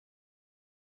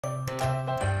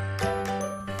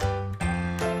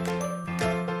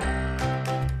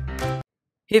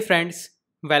Hey friends,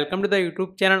 welcome to the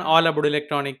YouTube channel All About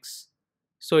Electronics.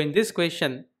 So in this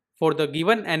question, for the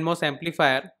given MOS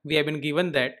amplifier, we have been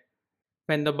given that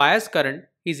when the bias current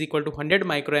is equal to 100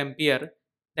 microampere,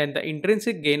 then the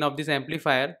intrinsic gain of this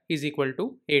amplifier is equal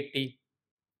to 80.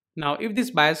 Now if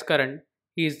this bias current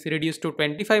is reduced to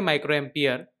 25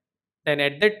 microampere, then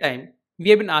at that time we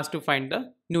have been asked to find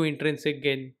the new intrinsic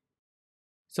gain.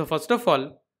 So first of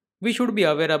all, we should be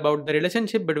aware about the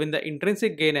relationship between the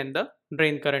intrinsic gain and the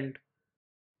drain current.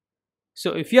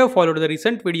 So if you have followed the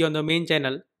recent video on the main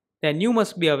channel, then you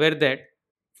must be aware that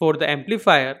for the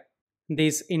amplifier,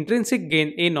 this intrinsic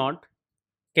gain A0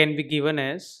 can be given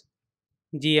as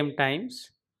Gm times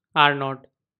R0,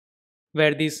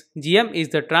 where this Gm is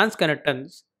the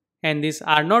transconductance and this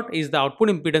R0 is the output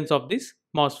impedance of this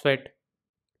MOSFET.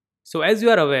 So as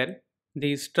you are aware,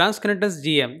 this transconductance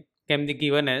Gm can be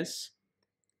given as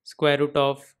square root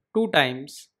of 2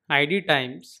 times Id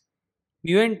times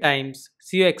mu n times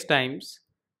Cux times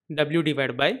W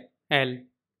divided by L,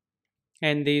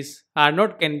 and this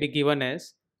R0 can be given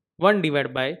as 1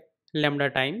 divided by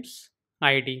lambda times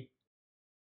Id.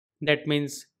 That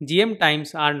means Gm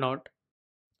times R0,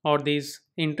 or this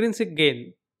intrinsic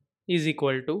gain, is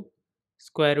equal to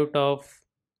square root of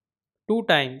 2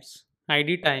 times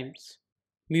Id times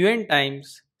mu n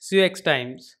times Cux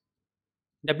times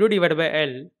W divided by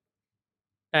L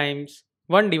times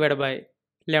 1 divided by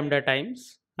lambda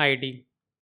times Id.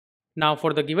 Now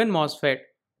for the given MOSFET,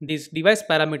 these device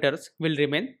parameters will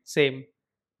remain same.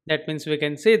 That means we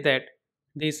can say that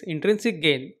this intrinsic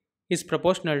gain is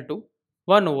proportional to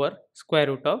 1 over square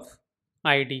root of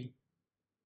Id.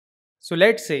 So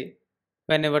let's say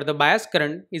whenever the bias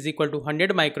current is equal to 100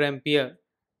 microampere,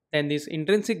 then this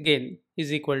intrinsic gain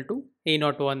is equal to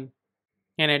A01,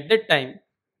 and at that time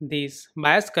this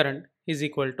bias current is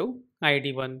equal to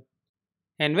Id1.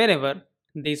 And whenever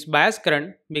this bias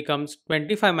current becomes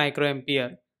 25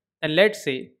 microampere, then let's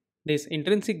say this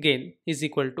intrinsic gain is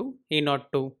equal to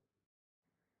A02.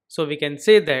 So we can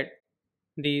say that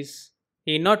this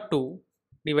A02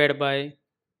 divided by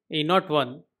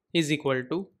A01 is equal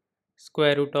to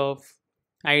square root of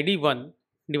Id1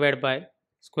 divided by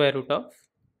square root of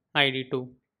Id2.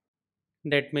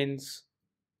 That means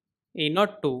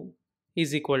A02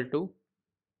 is equal to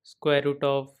square root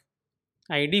of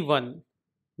Id1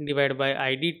 divided by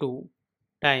Id2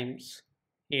 times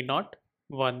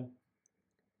A01.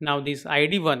 Now this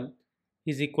Id1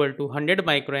 is equal to 100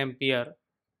 microampere,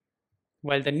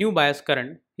 while the new bias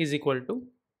current is equal to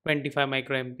 25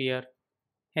 microampere,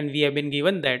 and we have been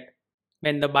given that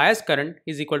when the bias current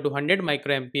is equal to 100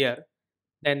 microampere,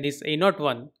 then this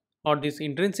A01 or this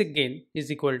intrinsic gain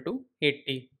is equal to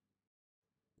 80.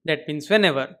 That means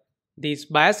whenever this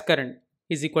bias current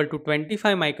is equal to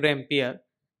 25 microampere,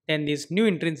 then this new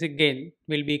intrinsic gain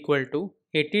will be equal to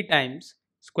 80 times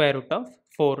square root of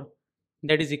 4,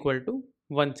 that is equal to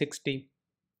 160.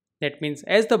 That means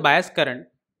as the bias current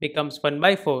becomes 1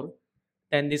 by 4,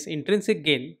 then this intrinsic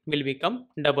gain will become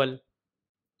double.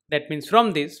 That means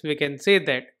from this we can say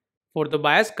that for the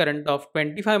bias current of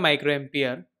 25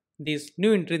 microampere, this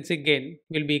new intrinsic gain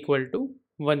will be equal to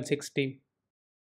 160.